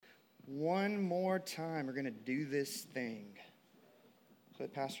One more time, we're going to do this thing.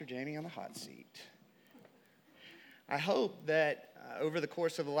 Put Pastor Jamie on the hot seat. I hope that over the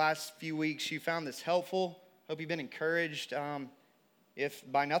course of the last few weeks you found this helpful. Hope you've been encouraged, if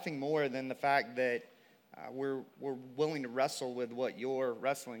by nothing more than the fact that we're willing to wrestle with what you're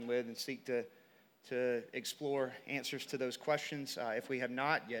wrestling with and seek to explore answers to those questions if we have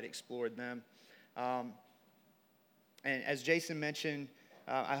not yet explored them. And as Jason mentioned,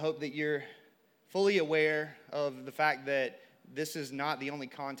 I hope that you're fully aware of the fact that this is not the only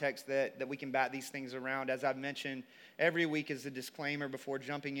context that we can bat these things around. As I've mentioned, every week is a disclaimer before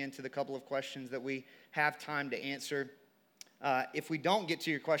jumping into the couple of questions that we have time to answer. If we don't get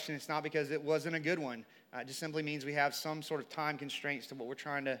to your question, it's not because it wasn't a good one. It just simply means we have some sort of time constraints to what we're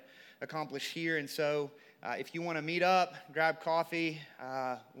trying to accomplish here. And so if you want to meet up, grab coffee,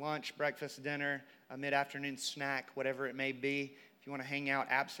 lunch, breakfast, dinner, a mid-afternoon snack, whatever it may be, if you want to hang out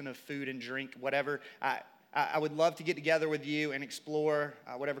absent of food and drink, whatever, I would love to get together with you and explore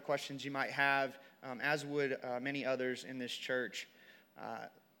whatever questions you might have, as would many others in this church.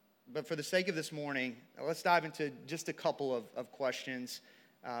 But for the sake of this morning, let's dive into just a couple of questions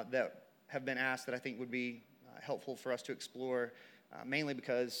that have been asked that I think would be helpful for us to explore, mainly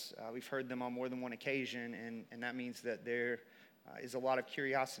because we've heard them on more than one occasion, and that means that there is a lot of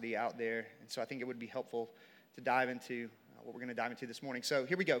curiosity out there. And so I think it would be helpful to dive into what we're going to dive into this morning. So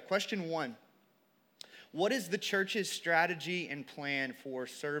here we go. Question 1. What is the church's strategy and plan for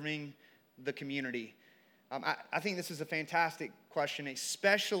serving the community? I think this is a fantastic question,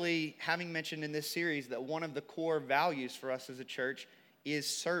 especially having mentioned in this series that one of the core values for us as a church is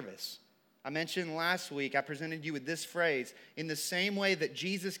service. I mentioned last week, I presented you with this phrase: in the same way that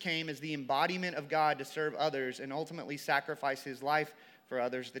Jesus came as the embodiment of God to serve others and ultimately sacrifice his life for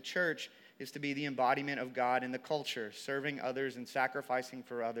others, the church is to be the embodiment of God in the culture, serving others and sacrificing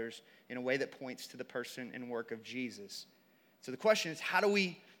for others in a way that points to the person and work of Jesus. So the question is, how do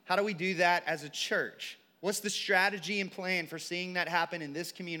we do that as a church? What's the strategy and plan for seeing that happen in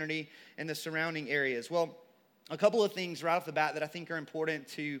this community and the surrounding areas? Well, a couple of things right off the bat that I think are important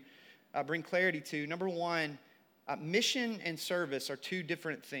to bring clarity to. Number one, mission and service are two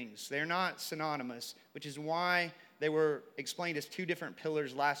different things. They're not synonymous, which is why they were explained as two different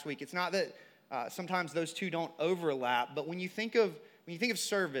pillars last week. It's not that sometimes those two don't overlap, but when you think of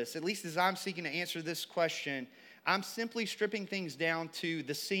service, at least as I'm seeking to answer this question, I'm simply stripping things down to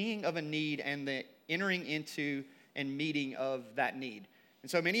the seeing of a need and the entering into and meeting of that need. And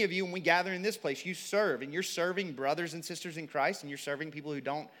so many of you, when we gather in this place, you serve, and you're serving brothers and sisters in Christ, and you're serving people who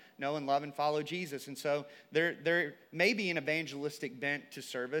don't know and love and follow Jesus. And so there may be an evangelistic bent to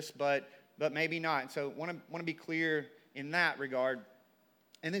service, but maybe not. And so want to be clear in that regard.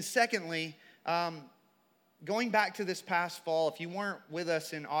 And then secondly, going back to this past fall, if you weren't with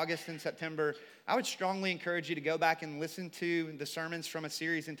us in August and September, I would strongly encourage you to go back and listen to the sermons from a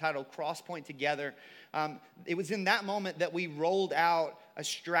series entitled Crosspoint Together. It was in that moment that we rolled out a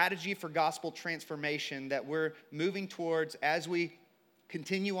strategy for gospel transformation that we're moving towards as we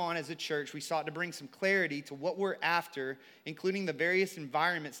continue on as a church. We sought to bring some clarity to what we're after, including the various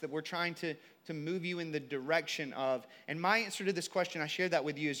environments that we're trying to move you in the direction of. And my answer to this question, I shared that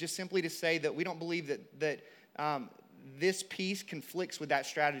with you, is just simply to say that we don't believe that this piece conflicts with that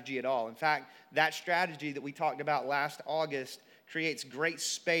strategy at all. In fact, that strategy that we talked about last August creates great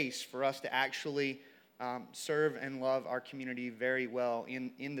space for us to actually serve and love our community very well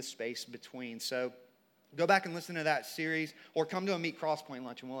in the space between. So go back and listen to that series, or come to a Meet Crosspoint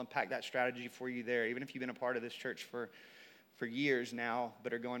lunch, and we'll unpack that strategy for you there. Even if you've been a part of this church for years now,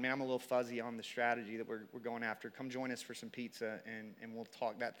 but are going, man, I'm a little fuzzy on the strategy that we're going after. Come join us for some pizza, and we'll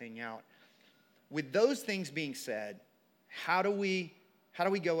talk that thing out. With those things being said, how do we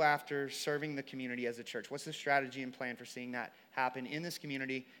go after serving the community as a church? What's the strategy and plan for seeing that happen in this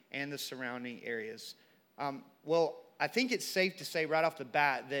community and the surrounding areas? Well, I think it's safe to say right off the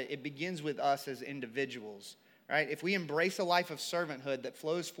bat that it begins with us as individuals, right? If we embrace a life of servanthood that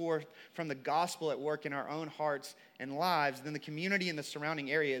flows forth from the gospel at work in our own hearts and lives, then the community and the surrounding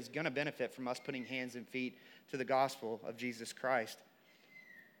area is going to benefit from us putting hands and feet to the gospel of Jesus Christ.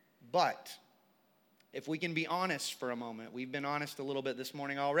 But if we can be honest for a moment, we've been honest a little bit this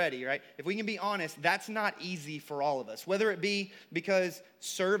morning already, right? If we can be honest, that's not easy for all of us. Whether it be because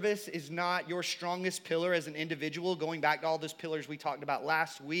service is not your strongest pillar as an individual, going back to all those pillars we talked about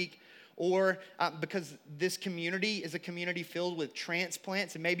last week, or because this community is a community filled with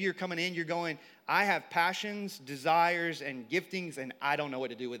transplants, and maybe you're coming in, you're going, I have passions, desires, and giftings, and I don't know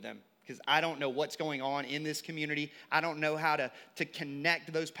what to do with them, because I don't know what's going on in this community. I don't know how to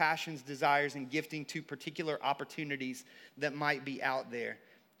connect those passions, desires, and gifting to particular opportunities that might be out there.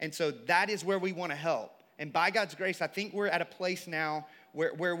 And so that is where we want to help. And by God's grace, I think we're at a place now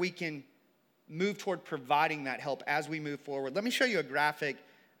where we can move toward providing that help as we move forward. Let me show you a graphic.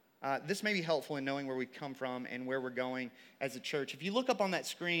 This may be helpful in knowing where we've come from and where we're going as a church. If you look up on that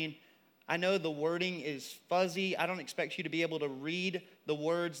screen, I know the wording is fuzzy. I don't expect you to be able to read the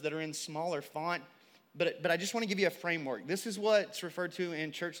words that are in smaller font, but I just want to give you a framework. This is what's referred to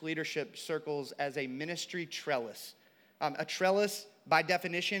in church leadership circles as a ministry trellis. A trellis, by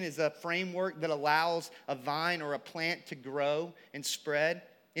definition, is a framework that allows a vine or a plant to grow and spread.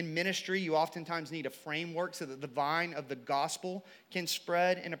 In ministry, you oftentimes need a framework so that the vine of the gospel can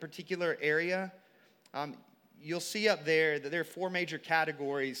spread in a particular area. You'll see up there that there are 4 major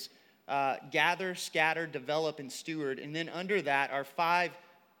categories: gather, scatter, develop, and steward. And then under that are 5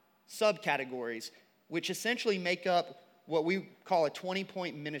 subcategories, which essentially make up what we call a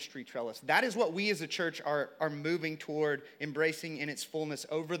 20-point ministry trellis. That is what we as a church are moving toward embracing in its fullness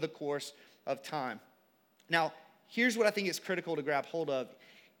over the course of time. Now, here's what I think is critical to grab hold of.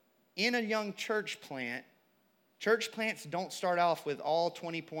 In a young church plants don't start off with all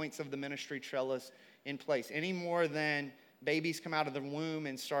 20 points of the ministry trellis in place, any more than babies come out of the womb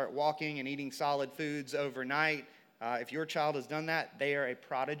and start walking and eating solid foods overnight. If your child has done that, they are a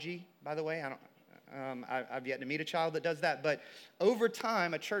prodigy, by the way. I've yet to meet a child that does that. But over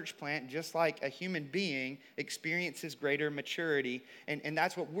time, a church plant, just like a human being, experiences greater maturity. And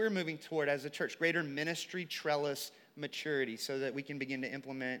that's what we're moving toward as a church, greater ministry trellis maturity, so that we can begin to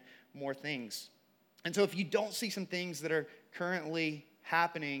implement more things. And so if you don't see some things that are currently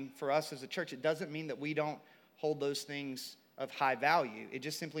happening for us as a church, it doesn't mean that we don't hold those things of high value. It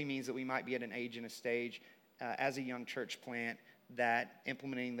just simply means that we might be at an age and a stage as a young church plant that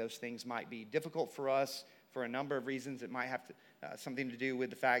implementing those things might be difficult for us for a number of reasons. It might have something to do with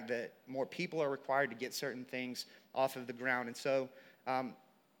the fact that more people are required to get certain things off of the ground. And so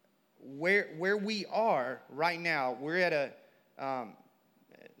where we are right now, we're at a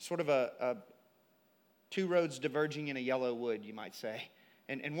sort of a 2 roads diverging in a yellow wood, you might say.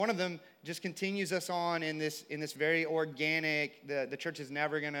 And one of them just continues us on in this very organic, the church is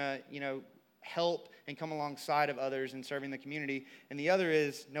never going to, help and come alongside of others in serving the community. And the other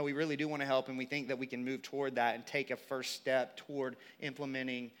is, no, we really do want to help, and we think that we can move toward that and take a first step toward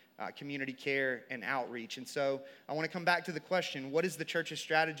implementing community care and outreach. And so I want to come back to the question, what is the church's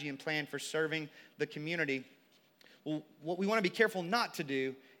strategy and plan for serving the community? Well, what we want to be careful not to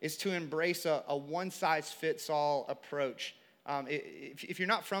do is to embrace a one-size-fits-all approach. If you're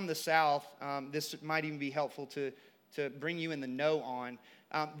not from the South, this might even be helpful to bring you in the know on.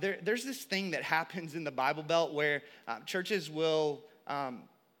 There's this thing that happens in the Bible Belt where churches will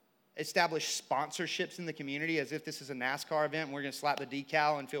establish sponsorships in the community as if this is a NASCAR event and we're going to slap the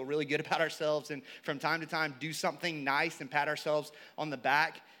decal and feel really good about ourselves and from time to time do something nice and pat ourselves on the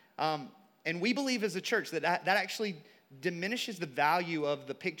back. And we believe as a church that actually diminishes the value of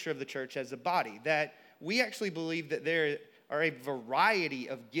the picture of the church as a body, that we actually believe that there are a variety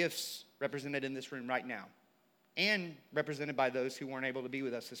of gifts represented in this room right now and represented by those who weren't able to be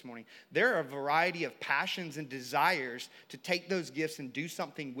with us this morning. There are a variety of passions and desires to take those gifts and do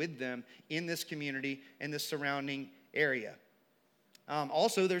something with them in this community and the surrounding area.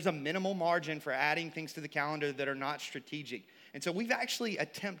 Also, there's a minimal margin for adding things to the calendar that are not strategic. And so we've actually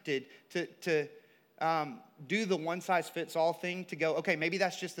attempted to do the one-size-fits-all thing, to go, okay, maybe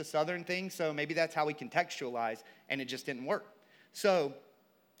that's just a Southern thing, so maybe that's how we contextualize, and it just didn't work. So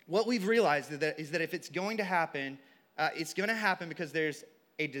what we've realized is that if it's going to happen because there's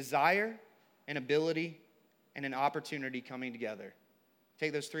a desire, an ability, and an opportunity coming together.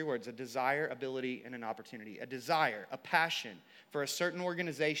 Take those 3 words, a desire, ability, and an opportunity. A desire, a passion for a certain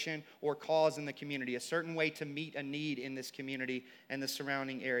organization or cause in the community, a certain way to meet a need in this community and the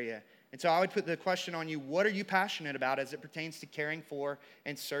surrounding area. And so I would put the question on you, what are you passionate about as it pertains to caring for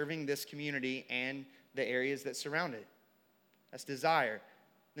and serving this community and the areas that surround it? That's desire.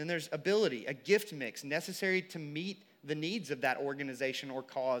 Then there's ability, a gift mix necessary to meet the needs of that organization or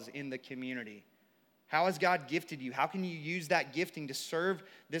cause in the community. How has God gifted you? How can you use that gifting to serve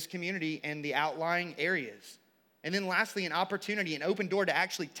this community and the outlying areas? And then lastly, an opportunity, an open door to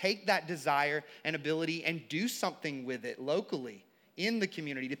actually take that desire and ability and do something with it locally in the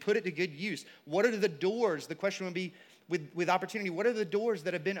community, to put it to good use. What are the doors? The question would be, with opportunity, what are the doors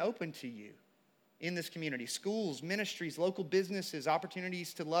that have been open to you in this community? Schools, ministries, local businesses,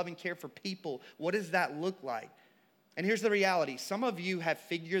 opportunities to love and care for people. What does that look like? And here's the reality. Some of you have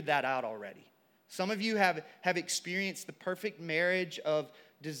figured that out already. Some of you have experienced the perfect marriage of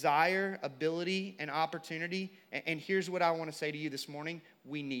desire, ability, and opportunity. And here's what I want to say to you this morning.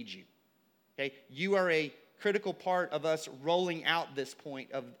 We need you. Okay? You are a critical part of us rolling out this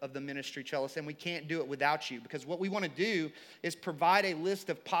point of the ministry trellis, and we can't do it without you, because what we want to do is provide a list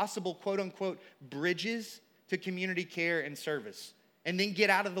of possible quote-unquote bridges to community care and service, and then get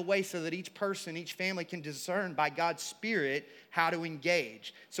out of the way so that each person, each family can discern by God's Spirit how to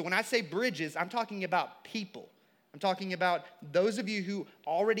engage. So when I say bridges, I'm talking about people. I'm talking about those of you who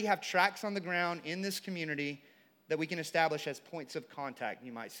already have tracks on the ground in this community that we can establish as points of contact,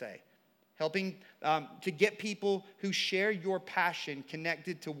 you might say. Helping to get people who share your passion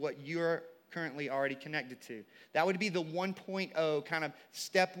connected to what you're currently already connected to. That would be the 1.0 kind of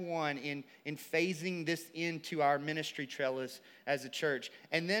step one in phasing this into our ministry trellis as a church.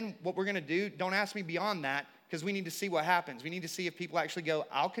 And then what we're going to do, don't ask me beyond that, because we need to see what happens. We need to see if people actually go,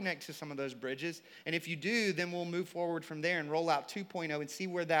 I'll connect to some of those bridges. And if you do, then we'll move forward from there and roll out 2.0 and see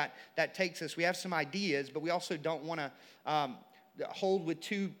where that takes us. We have some ideas, but we also don't want to hold with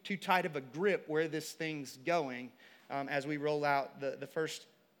too tight of a grip where this thing's going as we roll out the first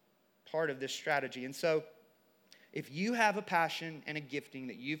part of this strategy. And so if you have a passion and a gifting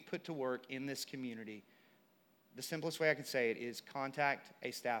that you've put to work in this community, the simplest way I can say it is contact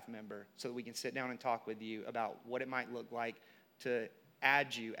a staff member so that we can sit down and talk with you about what it might look like to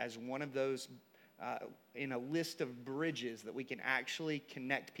add you as one of those in a list of bridges that we can actually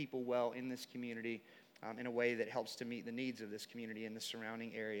connect people well in this community in a way that helps to meet the needs of this community and the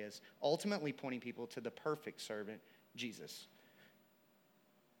surrounding areas, ultimately pointing people to the perfect servant, Jesus.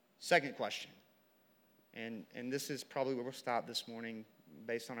 Second question, and this is probably where we'll stop this morning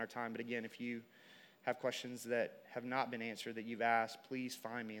based on our time, but again, if you have questions that have not been answered that you've asked, please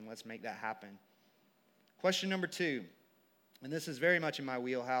find me and let's make that happen. Question number 2, and this is very much in my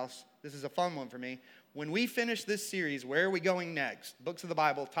wheelhouse. This is a fun one for me. When we finish this series, where are we going next? Books of the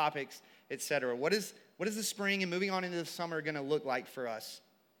Bible, topics, etc. What is the spring and moving on into the summer going to look like for us?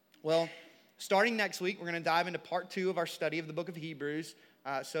 Well, starting next week, we're going to dive into part 2 of our study of the book of Hebrews.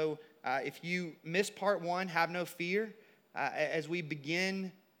 So if you missed part 1, have no fear. As we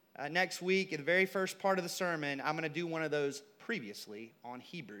begin next week, in the very first part of the sermon, I'm going to do one of those previously on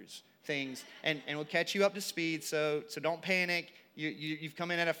Hebrews things, and we'll catch you up to speed, so don't panic. You've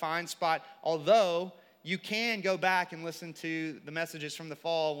come in at a fine spot, although you can go back and listen to the messages from the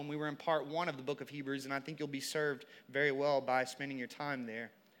fall when we were in part 1 of the book of Hebrews, and I think you'll be served very well by spending your time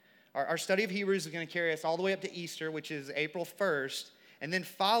there. Our study of Hebrews is going to carry us all the way up to Easter, which is April 1st, and then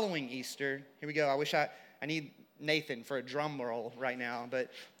following Easter, here we go. I wish I need Nathan for a drum roll right now,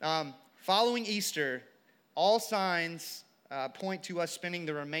 but following Easter, all signs point to us spending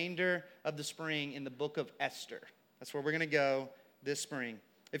the remainder of the spring in the book of Esther. That's where we're going to go this spring.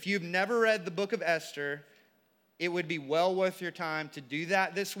 If you've never read the book of Esther, it would be well worth your time to do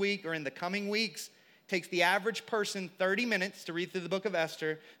that this week or in the coming weeks. It takes the average person 30 minutes to read through the book of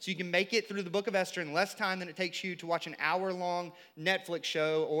Esther, so you can make it through the book of Esther in less time than it takes you to watch an hour-long Netflix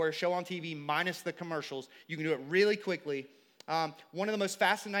show or a show on TV minus the commercials. You can do it really quickly. One of the most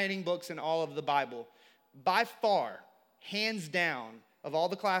fascinating books in all of the Bible. By far, hands down, of all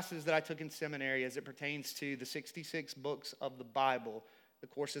the classes that I took in seminary as it pertains to the 66 books of the Bible, the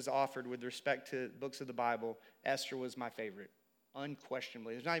courses offered with respect to books of the Bible, Esther was my favorite,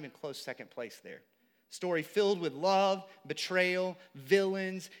 unquestionably. There's not even close second place there. Story filled with love, betrayal,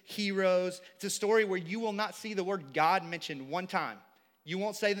 villains, heroes. It's a story where you will not see the word God mentioned one time. You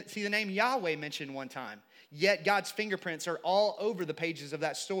won't see the name Yahweh mentioned one time. Yet God's fingerprints are all over the pages of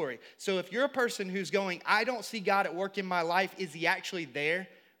that story. So if you're a person who's going, I don't see God at work in my life, is he actually there?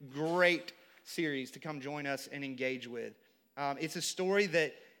 Great series to come join us and engage with. It's a story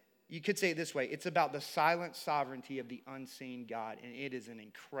that, you could say it this way, it's about the silent sovereignty of the unseen God, and it is an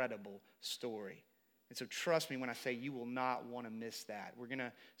incredible story. And so trust me when I say you will not want to miss that. We're going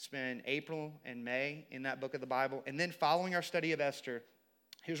to spend April and May in that book of the Bible, and then following our study of Esther,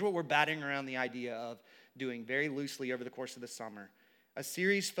 here's what we're batting around the idea of doing very loosely over the course of the summer. A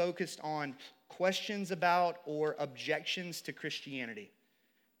series focused on questions about or objections to Christianity.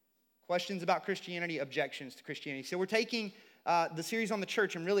 Questions about Christianity, objections to Christianity. So we're taking the series on the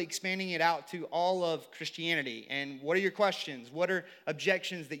church and really expanding it out to all of Christianity. And what are your questions? What are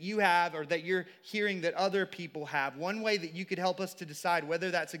objections that you have or that you're hearing that other people have? One way that you could help us to decide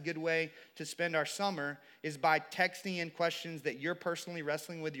whether that's a good way to spend our summer is by texting in questions that you're personally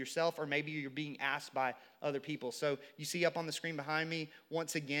wrestling with yourself, or maybe you're being asked by other people. So you see up on the screen behind me,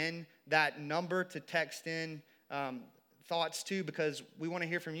 once again, that number to text in thoughts to, because we want to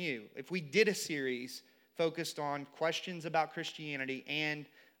hear from you. If we did a series focused on questions about Christianity and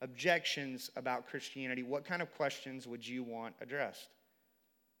objections about Christianity, what kind of questions would you want addressed?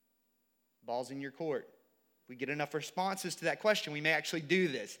 Ball's in your court. If we get enough responses to that question, we may actually do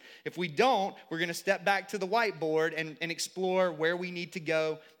this. If we don't, we're going to step back to the whiteboard and explore where we need to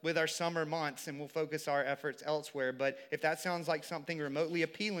go with our summer months, and we'll focus our efforts elsewhere. But if that sounds like something remotely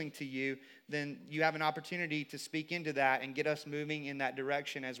appealing to you, then you have an opportunity to speak into that and get us moving in that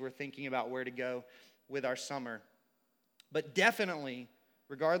direction as we're thinking about where to go with our summer. But definitely,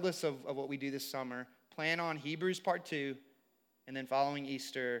 regardless of what we do this summer, plan on Hebrews Part 2, and then following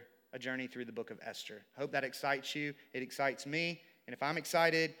Easter, a journey through the book of Esther. I hope that excites you. It excites me. And if I'm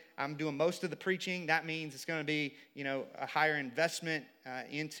excited, I'm doing most of the preaching. That means it's going to be, a higher investment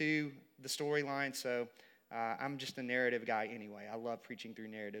into the storyline. So I'm just a narrative guy anyway. I love preaching through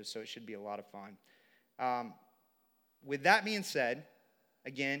narratives, so it should be a lot of fun. With that being said,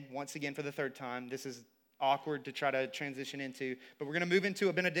 once again for the third time, this is awkward to try to transition into, but we're going to move into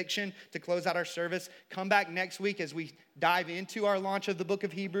a benediction to close out our service. Come back next week as we dive into our launch of the book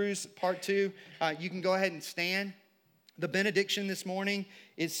of Hebrews, part 2. You can go ahead and stand. The benediction this morning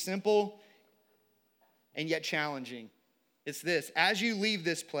is simple and yet challenging. It's this: as you leave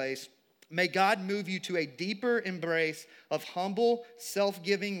this place, may God move you to a deeper embrace of humble,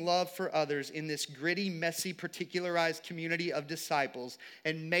 self-giving love for others in this gritty, messy, particularized community of disciples.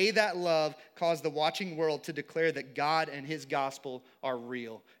 And may that love cause the watching world to declare that God and his gospel are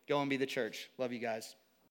real. Go and be the church. Love you guys.